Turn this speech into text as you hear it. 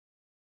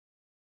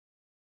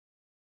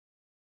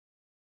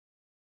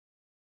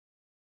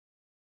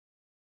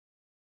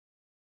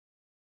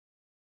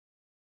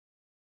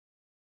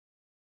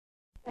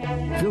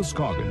Phil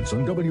Scoggins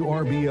on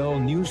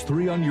WRBL News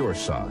 3 on your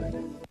side.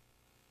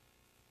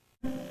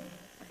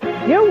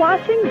 You're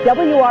watching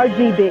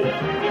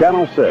WRGB.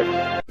 Channel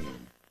 6.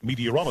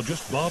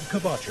 Meteorologist Bob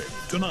Kavache,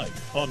 tonight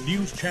on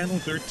News Channel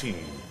 13.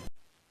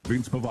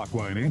 Vince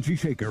Pavacqua and Angie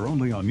Shaker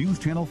only on News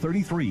Channel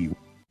 33.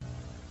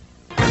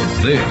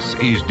 This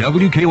is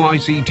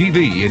WKYC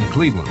TV in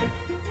Cleveland.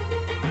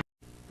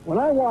 When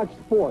I watch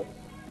sports,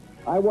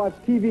 I watch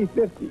TV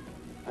 50,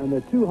 and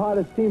the two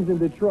hottest teams in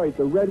Detroit,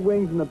 the Red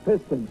Wings and the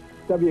Pistons.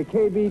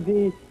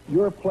 WKBD,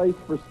 your place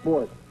for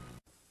sports.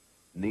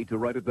 Need to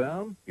write it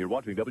down? You're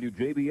watching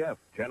WJBF,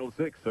 Channel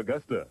 6,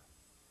 Augusta.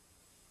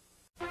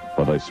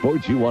 For the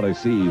sports you want to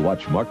see,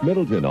 watch Mark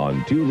Middleton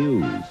on 2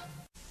 News.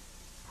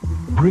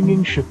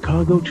 Bringing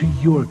Chicago to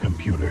your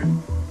computer.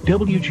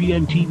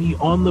 WGN TV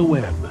on the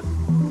web.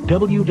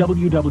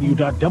 www.wgntv.com.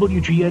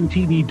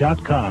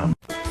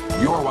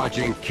 You're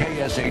watching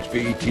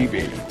KSHB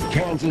TV,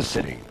 Kansas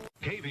City.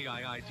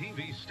 KVII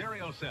TV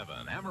Stereo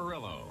 7,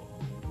 Amarillo.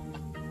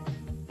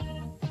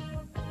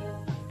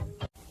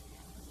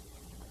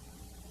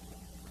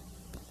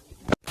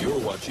 You're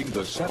watching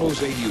the San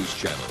Jose News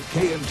Channel,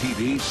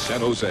 KMTV San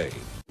Jose.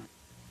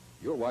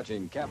 You're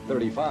watching Cap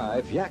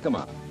 35,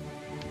 Yakima.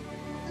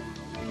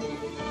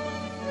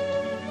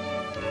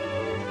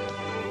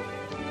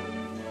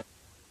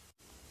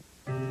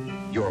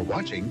 You're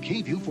watching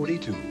KView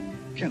 42,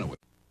 Kennewick.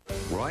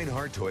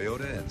 Reinhardt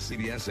Toyota and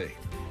CBS 8,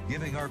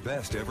 giving our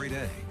best every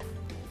day.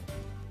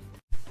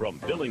 From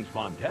Billings,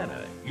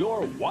 Montana,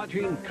 you're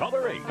watching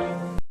Color 8.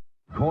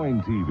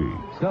 Coin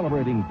TV,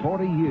 celebrating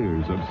 40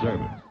 years of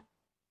service.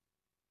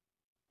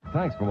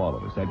 Thanks from all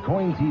of us at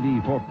Coin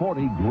TV for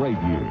 40 great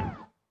years.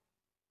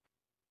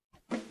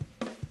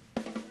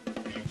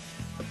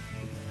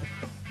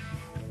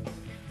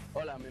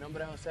 Hola, mi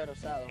nombre es José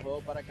Rosado,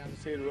 juego para Kansas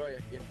City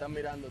Royals y están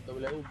mirando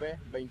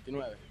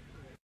WP29.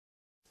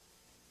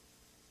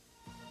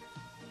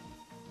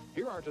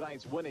 Here are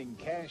tonight's winning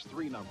Cash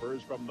 3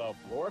 numbers from the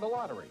Florida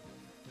Lottery.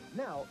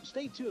 Now,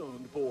 stay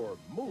tuned for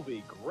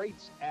Movie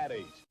Greats at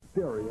 8.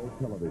 Stereo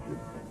Television,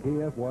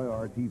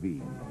 KFYR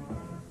TV.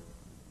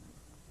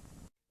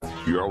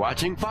 You're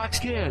watching Fox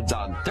Kids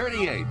on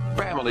 38,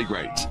 Family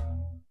Greats.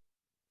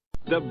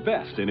 The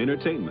best in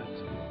entertainment,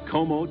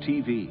 Como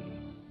TV.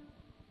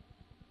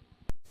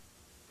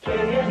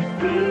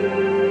 KSB,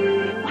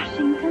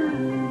 Washington.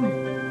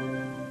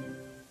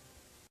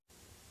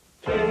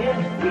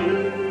 KSB,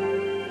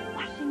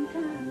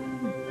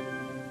 Washington.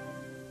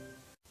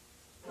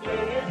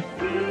 KSB,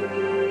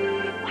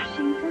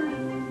 Washington.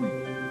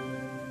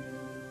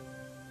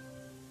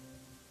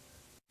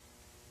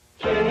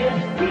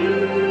 KSB,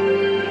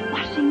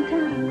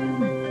 Washington.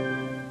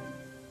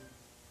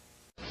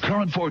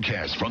 Current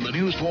forecast from the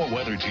News 4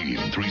 Weather Team,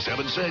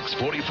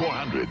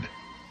 376-4400.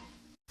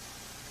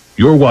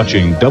 You're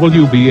watching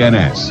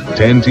WBNS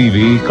 10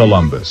 TV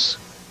Columbus.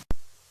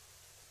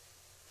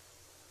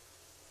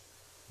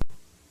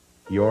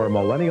 Your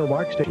Millennial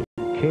Mark Station,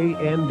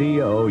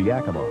 KNDO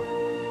Yakima.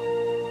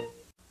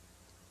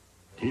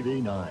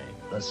 TV 9,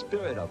 the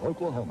spirit of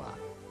Oklahoma.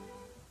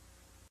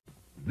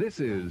 This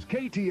is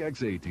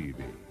KTXA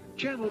TV,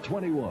 Channel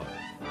 21,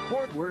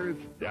 Fort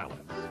Worth, Dallas.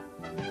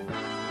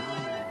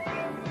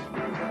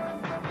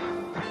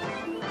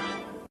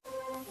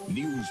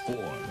 News 4,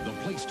 the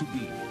place to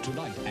be,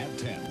 tonight at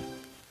 10.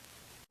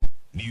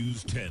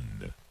 News 10,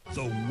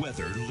 the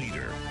weather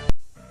leader.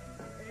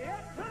 It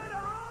could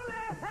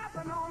only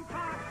happen on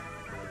Fox.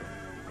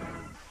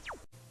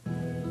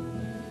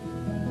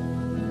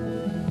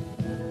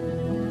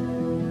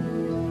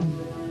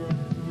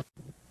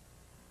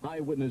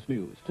 Eyewitness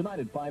News, tonight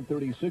at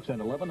 5:36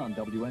 and 11 on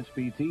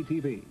WSBT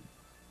TV.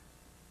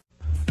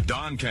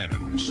 Don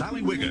Cannon,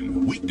 Sally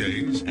Wiggin,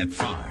 weekdays at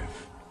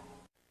 5.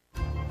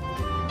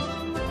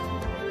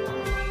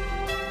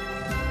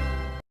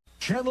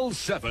 Channel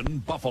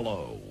 7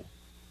 Buffalo.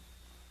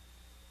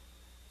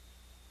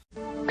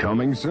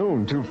 Coming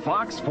soon to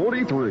Fox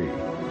 43.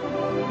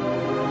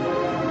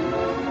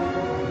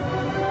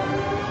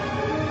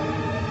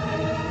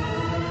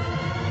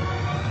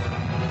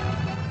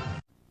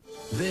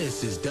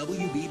 This is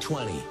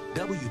WB20.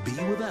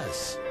 WB with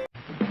us.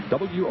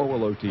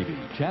 WOLO TV,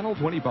 Channel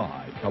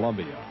 25,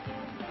 Columbia.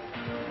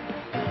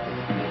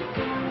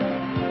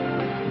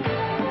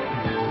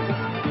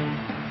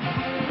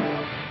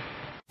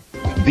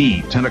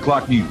 The 10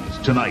 o'clock news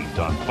tonight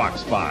on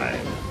Fox 5.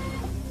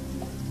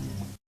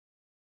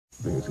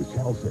 This is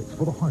Channel 6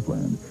 for the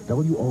Heartland,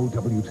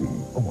 WOWT,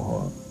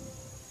 Omaha.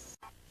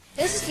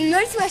 This is the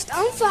Northwest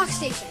owned Fox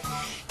station,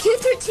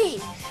 Q13,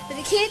 where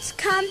the kids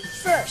come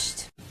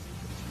first.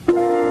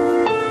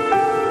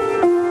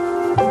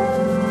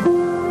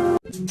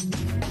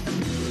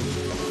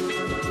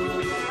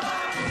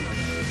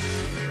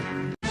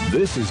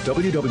 This is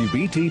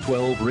WWBT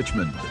 12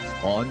 Richmond,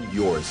 on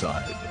your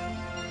side.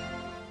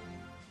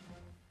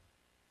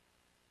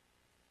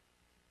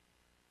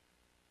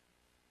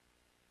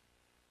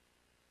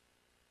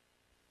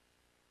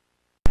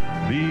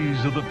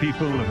 These are the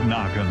people of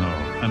Nagano,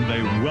 and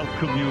they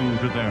welcome you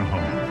to their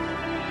home.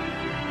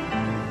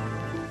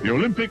 The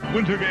Olympic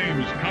Winter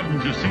Games come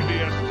to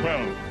CBS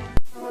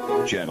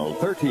 12. Channel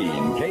 13,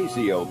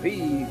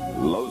 KCOP,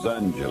 Los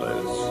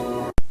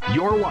Angeles.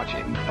 You're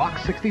watching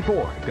Fox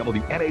 64,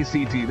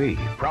 WNAC TV,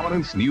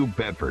 Providence, New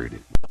Bedford.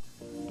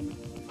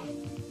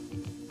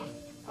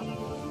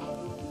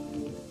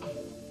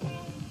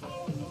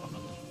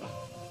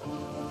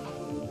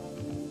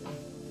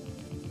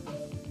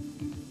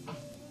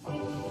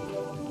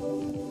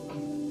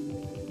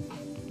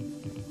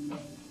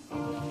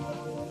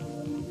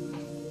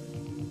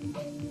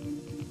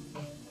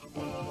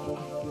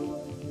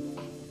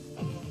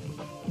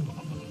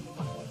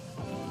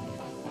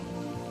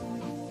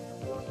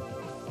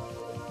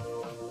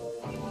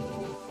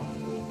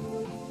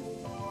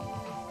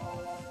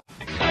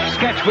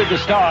 Sketch with the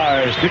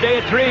Stars, today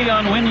at 3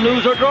 on Win,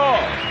 Lose, or Draw.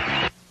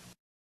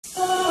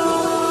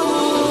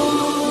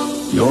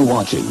 You're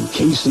watching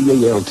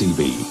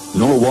KCAL-TV,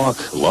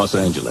 Norwalk, Los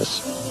Angeles.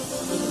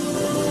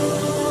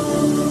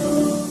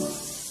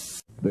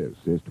 This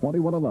is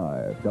 21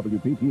 Alive,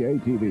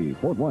 WPTA-TV,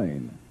 Fort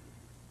Wayne.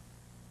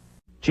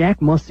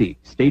 Jack Mussey,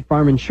 State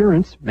Farm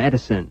Insurance,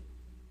 Madison.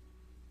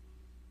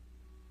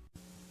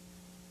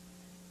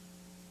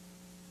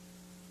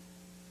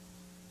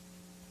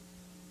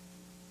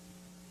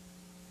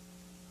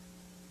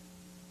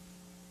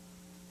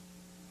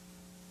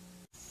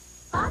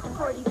 Fox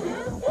 42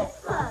 Kids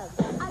Club.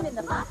 I'm in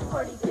the Fox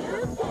 42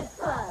 Kids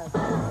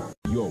Club.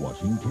 You're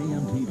watching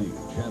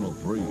KMTV, Channel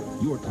 3,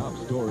 your top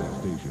story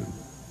station.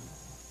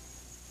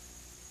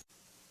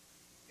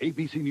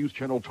 ABC News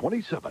Channel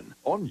 27,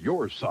 on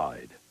your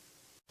side.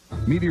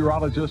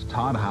 Meteorologist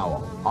Todd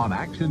Howell on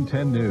Action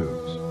 10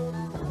 News.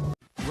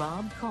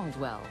 Rob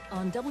Caldwell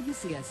on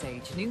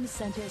WCSH News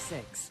Center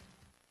 6.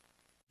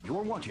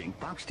 You're watching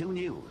Fox 2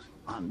 News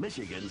on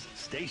Michigan's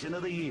Station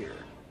of the Year,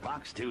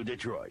 Fox 2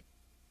 Detroit.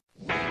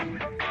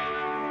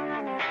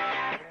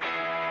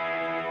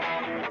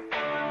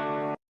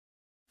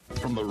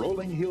 From the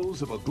rolling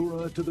hills of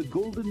Agoura to the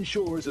golden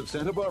shores of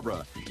Santa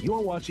Barbara,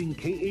 you're watching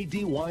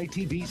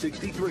KADY-TV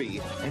 63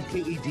 and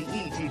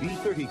KADE-TV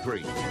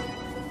 33.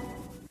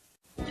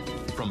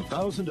 From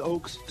Thousand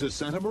Oaks to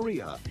Santa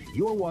Maria,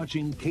 you're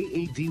watching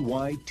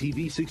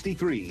KADY-TV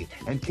 63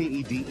 and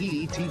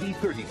KADE-TV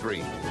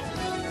 33.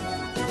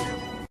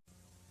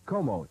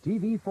 Como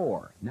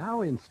TV4,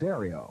 now in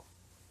stereo.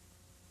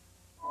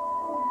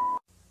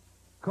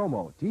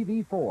 Como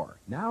TV4,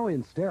 now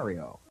in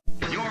stereo.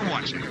 You're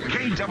watching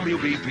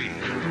KWBP,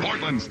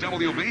 Portland's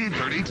WB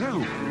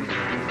 32.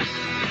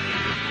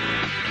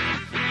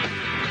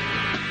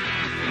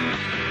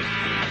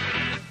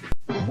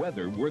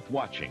 Weather worth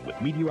watching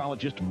with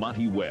meteorologist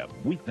Monty Webb,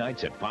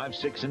 weeknights at 5,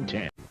 6, and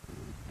 10.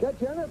 Catch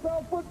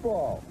NFL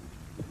football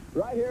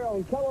right here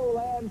on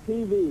KELOLAND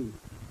TV.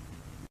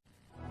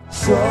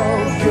 So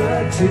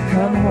good to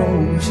come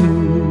home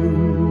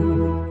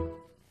to.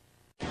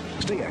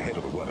 Stay ahead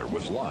of the weather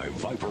with live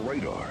Viper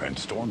radar and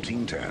Storm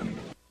Team 10.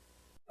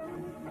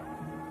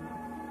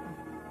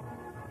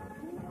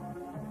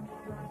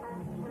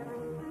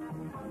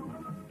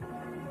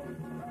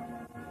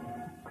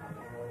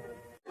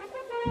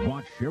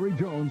 Watch Sherry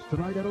Jones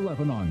tonight at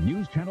 11 on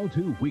News Channel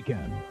 2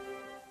 Weekend.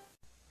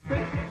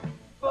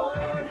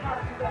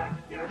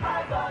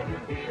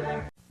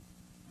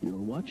 You're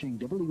watching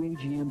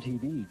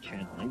WAGM-TV,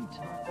 Channel 8,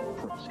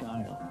 Presque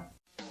Isle.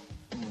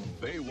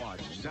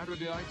 Baywatch,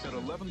 Saturday nights at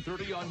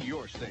 11:30 on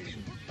your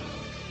station.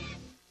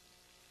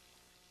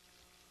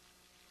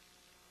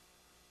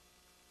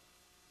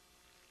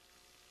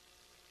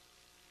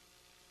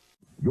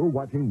 You're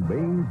watching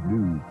Maine's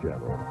News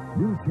Channel,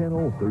 News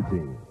Channel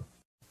 13.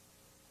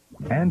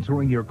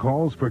 Answering your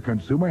calls for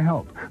consumer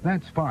help.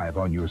 That's 5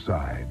 on your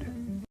side.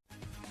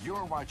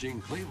 You're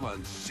watching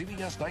Cleveland's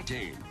CBS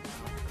 19.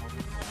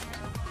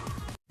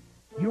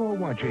 You're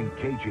watching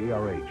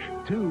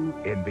KJRH 2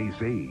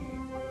 NBC.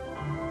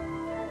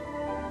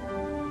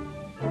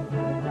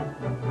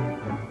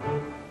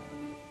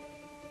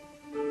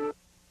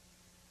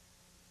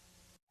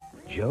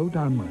 Joe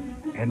Dunlap,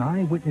 and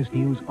Eyewitness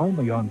News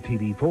only on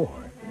TV4,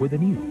 where the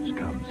news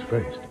comes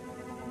first.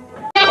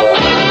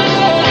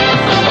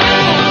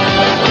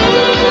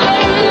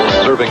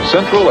 Serving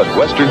Central and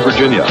Western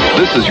Virginia,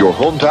 this is your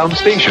hometown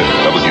station,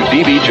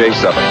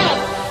 WDBJ7.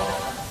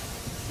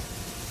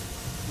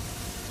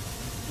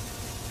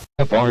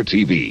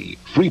 FRTV,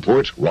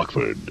 Freeport,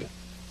 Rockford.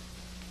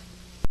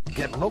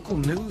 Get local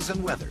news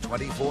and weather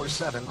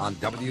 24/7 on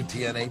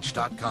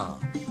WTNH.com.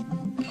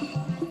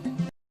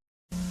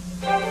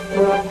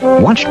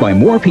 Watched by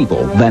more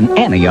people than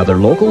any other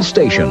local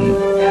station.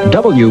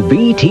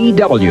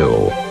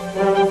 WBTW.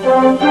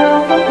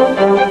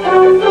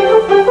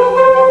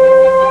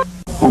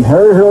 I'm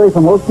Harry Hurley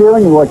from Oakville,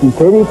 and you're watching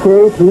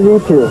KDK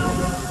TV2.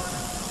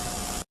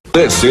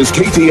 This is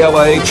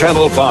KTLA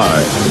Channel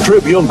 5,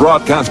 Tribune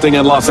Broadcasting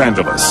in Los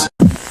Angeles.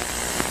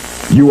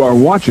 You are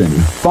watching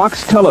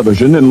Fox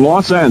Television in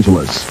Los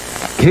Angeles.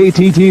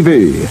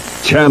 KTTV,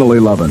 Channel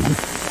 11.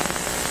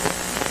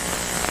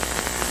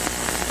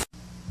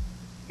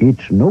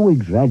 It's no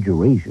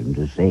exaggeration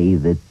to say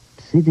that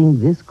sitting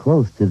this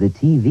close to the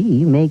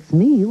TV makes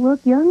me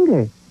look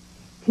younger.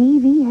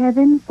 TV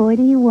Heaven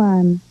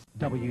 41.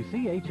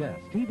 WCHS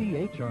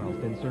TV8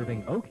 Charleston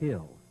serving Oak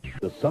Hill.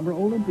 The Summer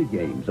Olympic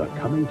Games are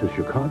coming to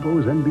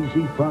Chicago's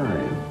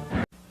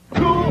NBC5.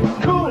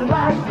 Cool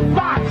like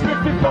Fox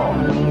 54.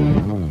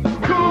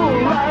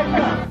 Cool like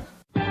guns.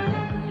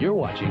 You're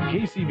watching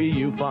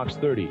KCVU Fox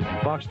 30,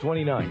 Fox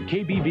 29,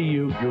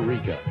 KBVU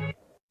Eureka.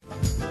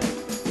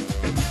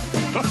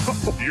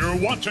 You're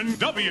watching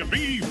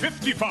WB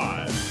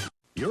 55.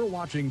 You're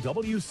watching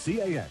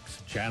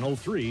WCAX, Channel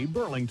 3,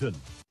 Burlington.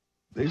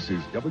 This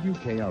is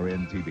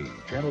WKRN-TV,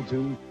 Channel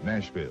 2,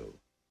 Nashville.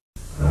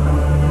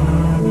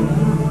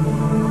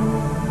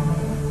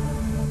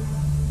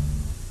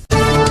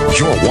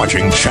 You're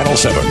watching Channel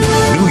 7,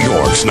 New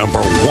York's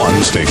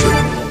 #1 station.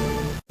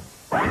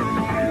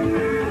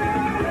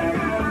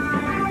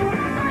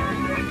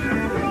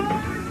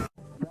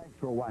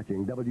 For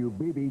watching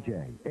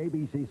WBBJ,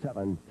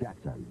 ABC7,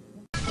 Jackson.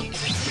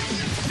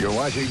 You're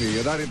watching the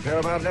United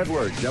Paramount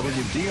Network,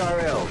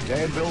 WDRL,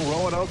 Danville,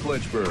 Roanoke,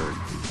 Lynchburg.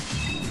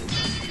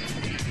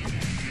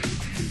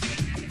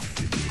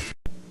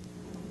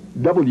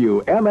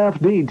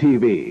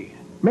 WMFD-TV,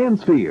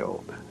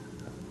 Mansfield.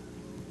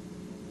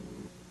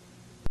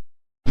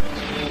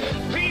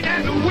 Beat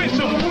and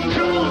whistle,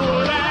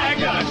 cool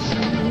like us.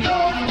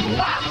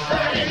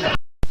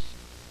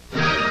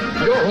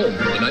 You're home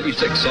for the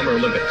 96 Summer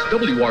Olympics,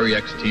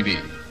 WREX TV.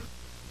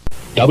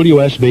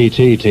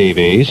 WSBT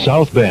TV,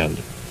 South Bend.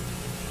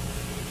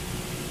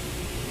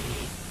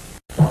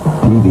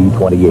 TV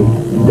 28,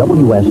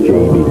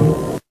 WSJB.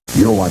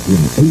 You're watching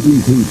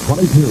ABC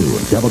 22,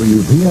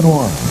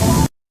 WVNY.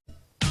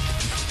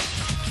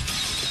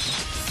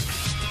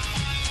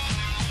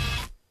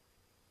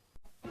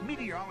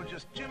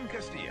 Meteorologist Jim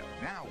Castillo,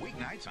 now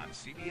weeknights on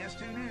CBS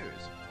 2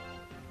 News.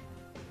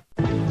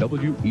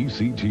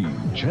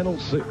 WECT, Channel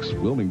 6,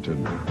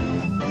 Wilmington.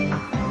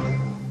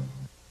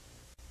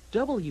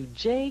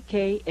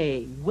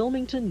 WJKA,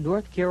 Wilmington,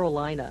 North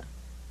Carolina.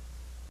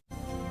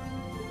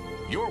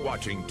 You're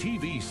watching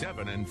TV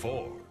 7 and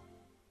 4.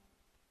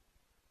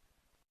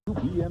 2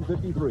 p.m.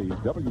 53,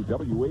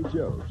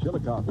 WWHO,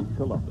 Chillicothe,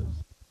 Columbus.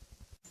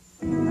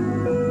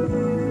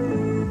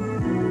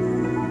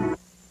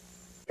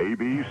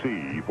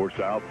 ABC for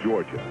South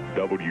Georgia,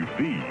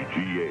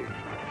 WCGA.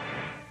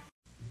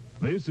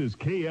 This is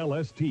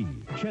KLST,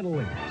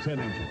 Channel 8, San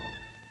Angelo.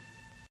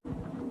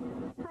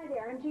 Hi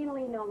there, I'm Gina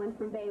Lee Nolan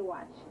from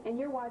Baywatch, and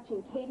you're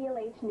watching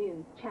KDLH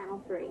News,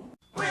 Channel 3.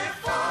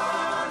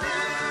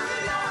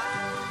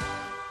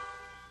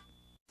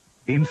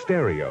 In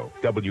stereo,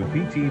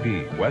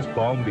 WPTV, West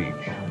Palm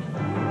Beach.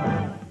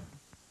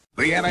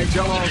 The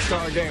NHL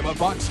All-Star Game, a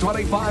Fox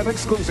 25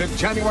 exclusive,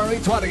 January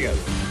 20th.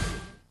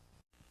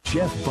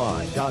 Jeff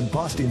Bond on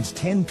Boston's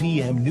 10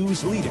 p.m.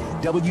 news leader,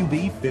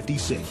 WB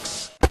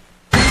 56.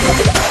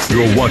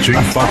 You're watching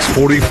Fox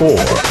 44,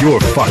 your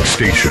Fox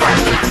station.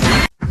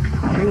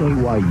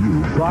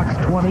 KAYU Fox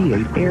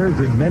 28 airs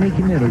in many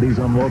communities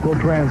on local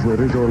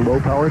translators or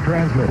low-power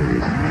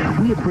transmitters.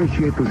 We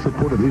appreciate the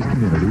support of these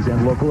communities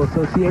and local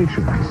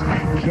associations.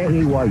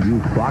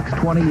 KAYU Fox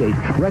 28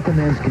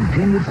 recommends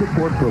continued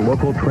support for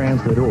local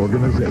translator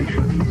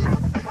organizations.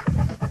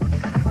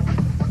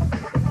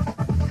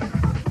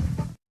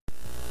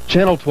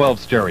 Channel 12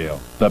 Stereo,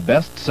 the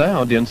best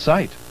sound in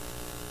sight.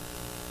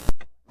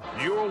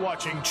 You're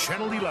watching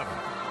Channel 11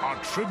 on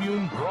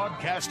Tribune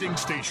Broadcasting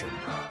Station.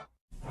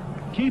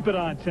 Keep it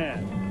on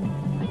 10.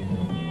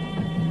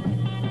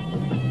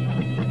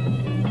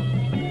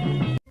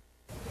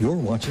 You're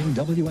watching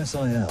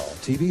WSIL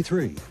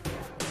TV3.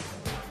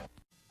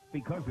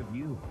 Because of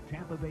you,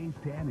 Tampa Bay's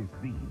 10 is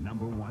the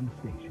 #1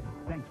 station.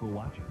 Thanks for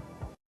watching.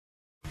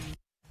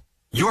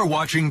 You're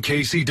watching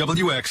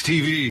KCWX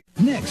TV.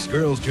 Next,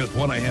 girls just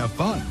want to have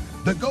fun.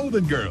 The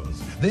Golden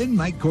Girls. Then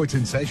night courts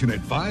in session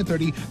at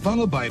 5:30,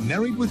 followed by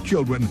Married with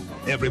Children.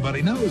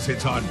 Everybody knows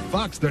it's on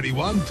Fox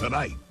 31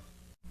 tonight.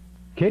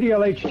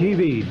 KDLH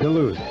TV,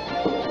 Duluth.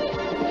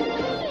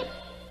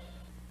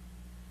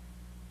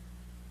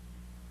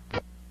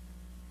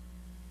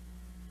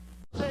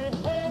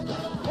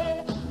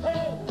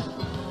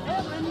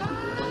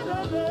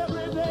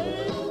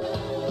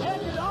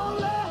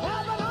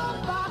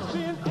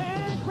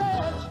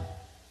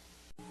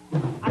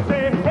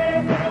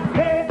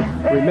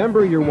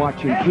 Remember, you're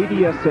watching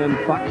KDSN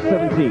Fox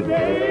 17.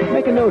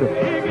 Make a note of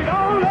it.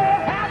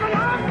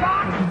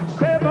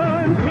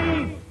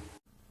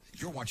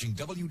 You're watching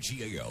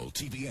WGAL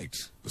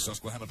TV8, the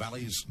Susquehanna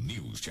Valley's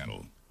news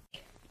channel.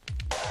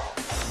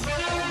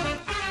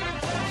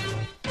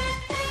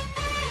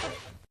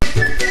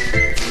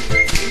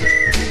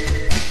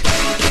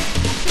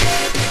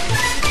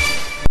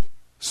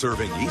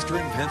 Serving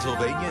eastern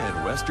Pennsylvania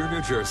and western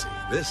New Jersey,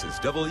 this is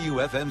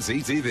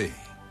WFMZ TV.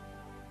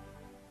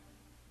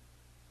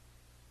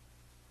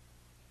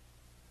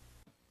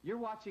 You're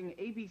watching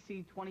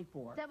ABC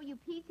 24.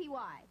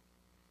 WPTY.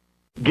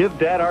 Give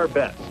Dad our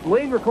best.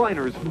 Lane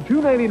recliners from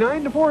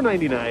 $2.99 to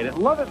 $4.99 at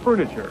Lovett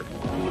Furniture.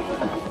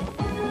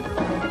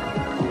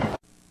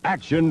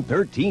 Action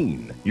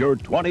 13, your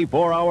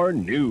 24-hour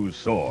news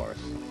source.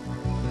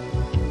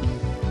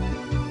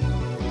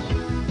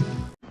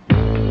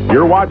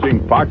 You're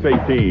watching Fox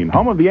 18,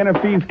 home of the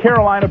NFC's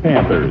Carolina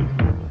Panthers.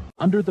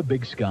 Under the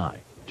Big Sky,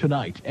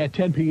 tonight at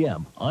 10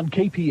 p.m. on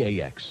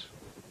KPAX.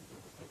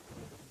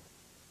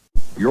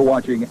 You're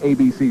watching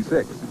ABC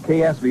 6,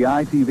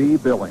 KSVI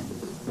TV Billings.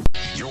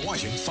 You're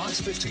watching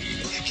Fox 15,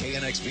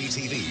 KNXB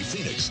TV,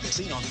 Phoenix,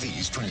 seen on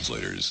these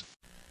translators.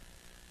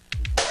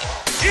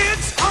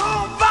 It's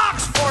on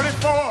Fox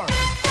 44.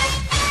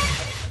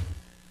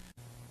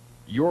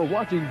 You're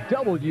watching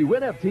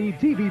WNFT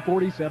TV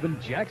 47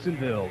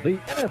 Jacksonville, the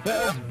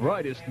NFL's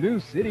brightest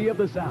new city of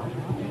the South.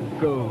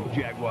 Go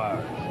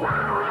Jaguars!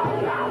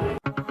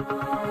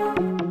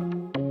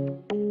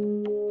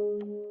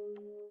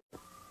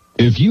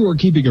 If you are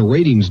keeping a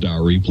ratings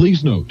diary,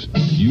 please note,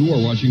 you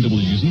are watching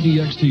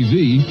WZDX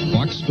TV,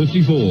 Fox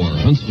 54,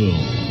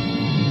 Huntsville.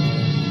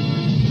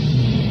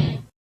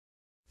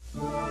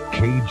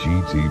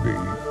 KGTV,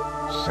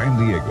 San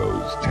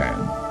Diego's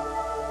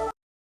 10.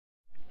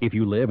 If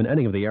you live in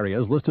any of the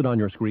areas listed on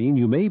your screen,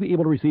 you may be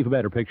able to receive a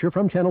better picture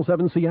from Channel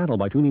 7 Seattle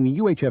by tuning the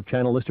UHF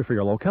channel listed for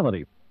your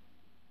locality.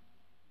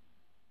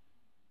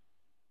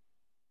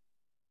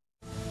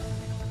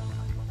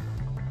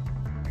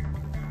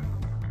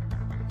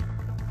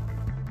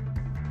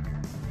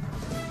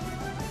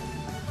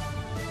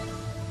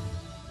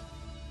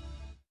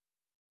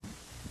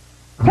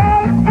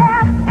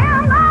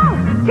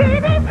 KFMO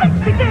TV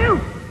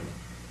 62.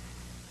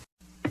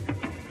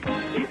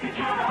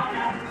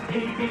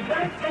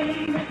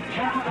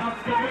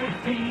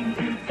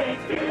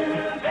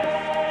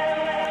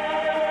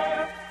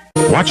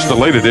 Watch the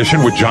late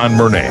edition with John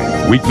Murnay,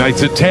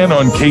 weeknights at 10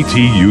 on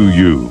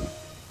KTUU.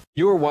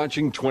 You're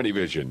watching 20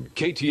 Vision,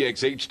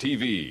 KTXH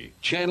TV,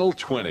 Channel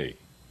 20.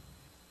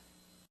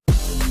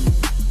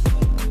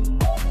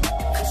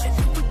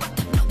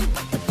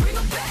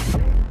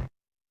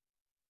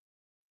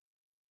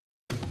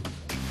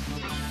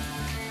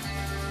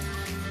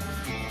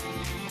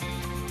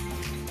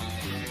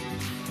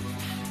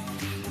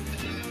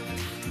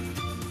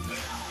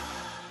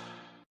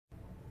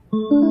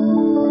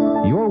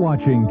 You're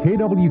watching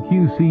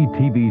KWQC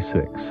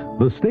TV6,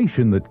 the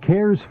station that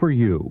cares for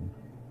you.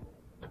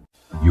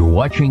 You're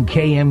watching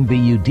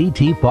KMVU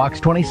DT Fox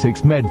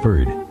 26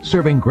 Medford,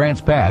 serving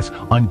Grants Pass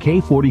on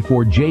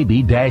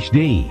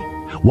K44JB-D,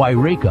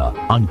 Wairika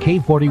on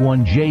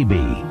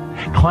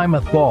K41JB,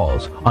 Klamath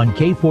Falls on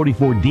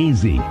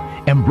K44DZ,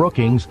 and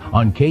Brookings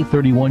on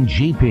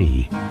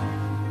K31GP.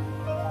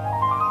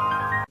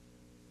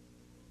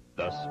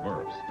 The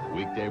Smurfs,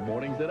 weekday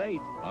mornings at 8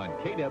 on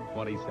KNEB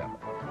 27.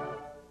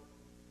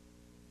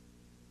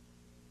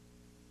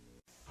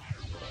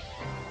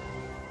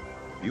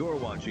 You're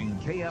watching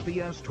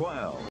KFES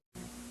 12.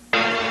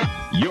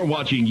 You're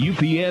watching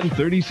UPN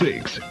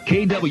 36,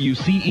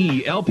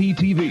 KWCE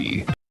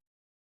LPTV.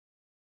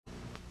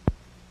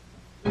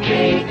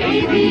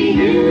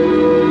 KABU.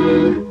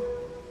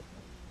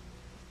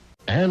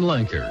 Ann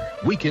Lanker,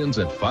 weekends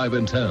at 5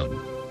 and 10.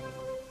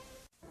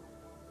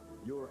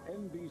 Your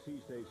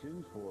NBC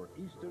stations for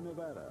Eastern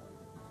Nevada.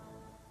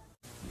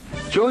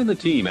 Join the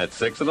team at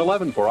 6 and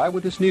 11 for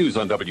Eyewitness News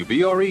on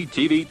WBRE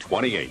TV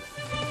 28.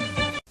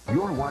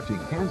 You're watching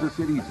Kansas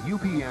City's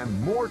UPN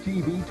More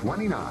TV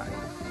 29.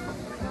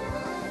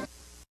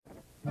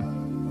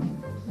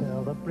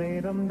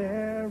 Celebrate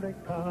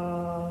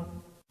America.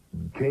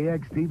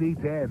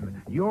 KXTV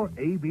 10, your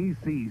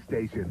ABC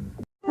station.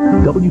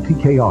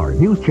 WTKR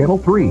News Channel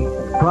 3,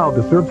 proud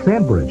to serve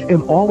Sandbridge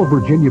and all of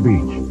Virginia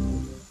Beach.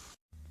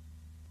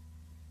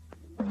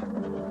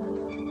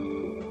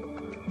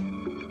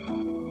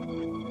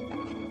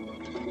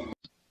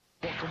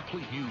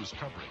 News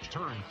coverage.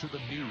 Turn to the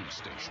news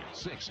station,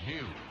 6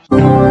 News.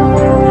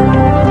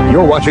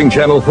 You're watching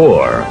Channel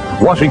 4,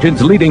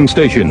 Washington's leading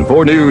station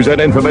for news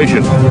and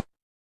information.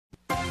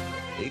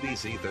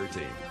 ABC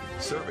 13,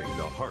 serving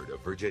the heart of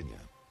Virginia.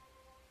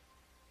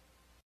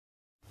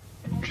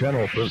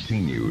 Channel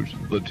 13 News,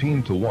 the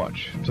team to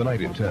watch,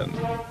 tonight at 10.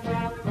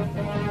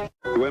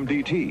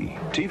 WMDT,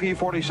 TV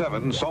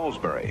 47,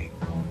 Salisbury.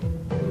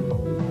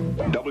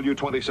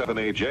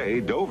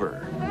 W27AJ,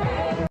 Dover.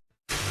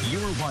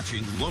 You're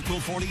watching Local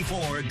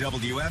 44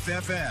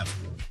 WFFM.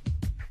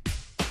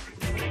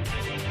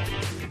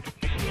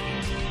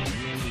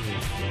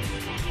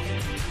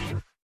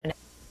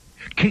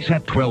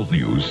 KSAT 12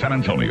 News, San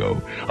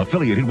Antonio,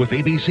 affiliated with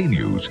ABC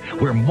News,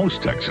 where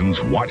most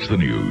Texans watch the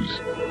news.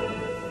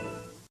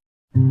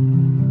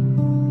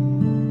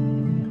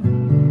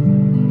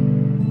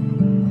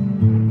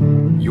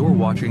 You're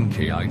watching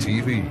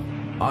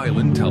KITV,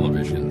 Island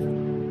Television.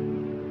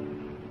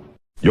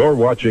 You're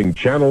watching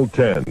Channel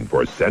 10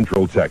 for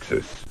Central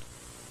Texas.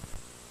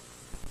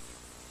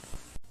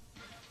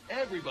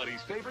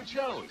 Everybody's favorite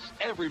shows,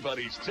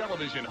 everybody's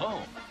television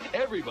home.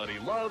 Everybody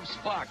loves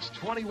Fox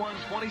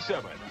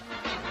 2127.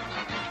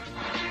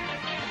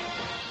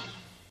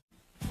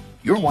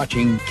 You're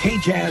watching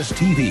KJazz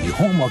TV,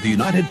 home of the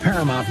United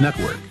Paramount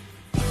Network.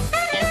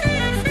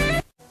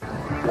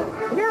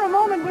 You're a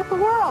moment with the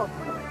world.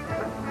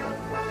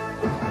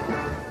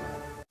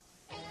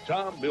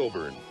 Tom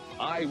Milburn,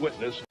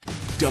 eyewitness.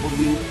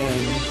 WNCN.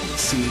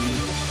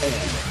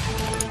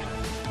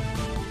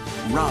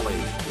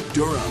 Raleigh,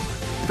 Durham,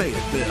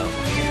 Fayetteville.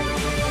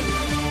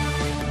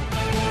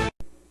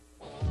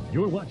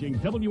 You're watching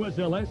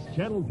WSLS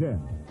Channel 10,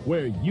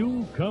 where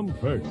you come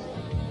first.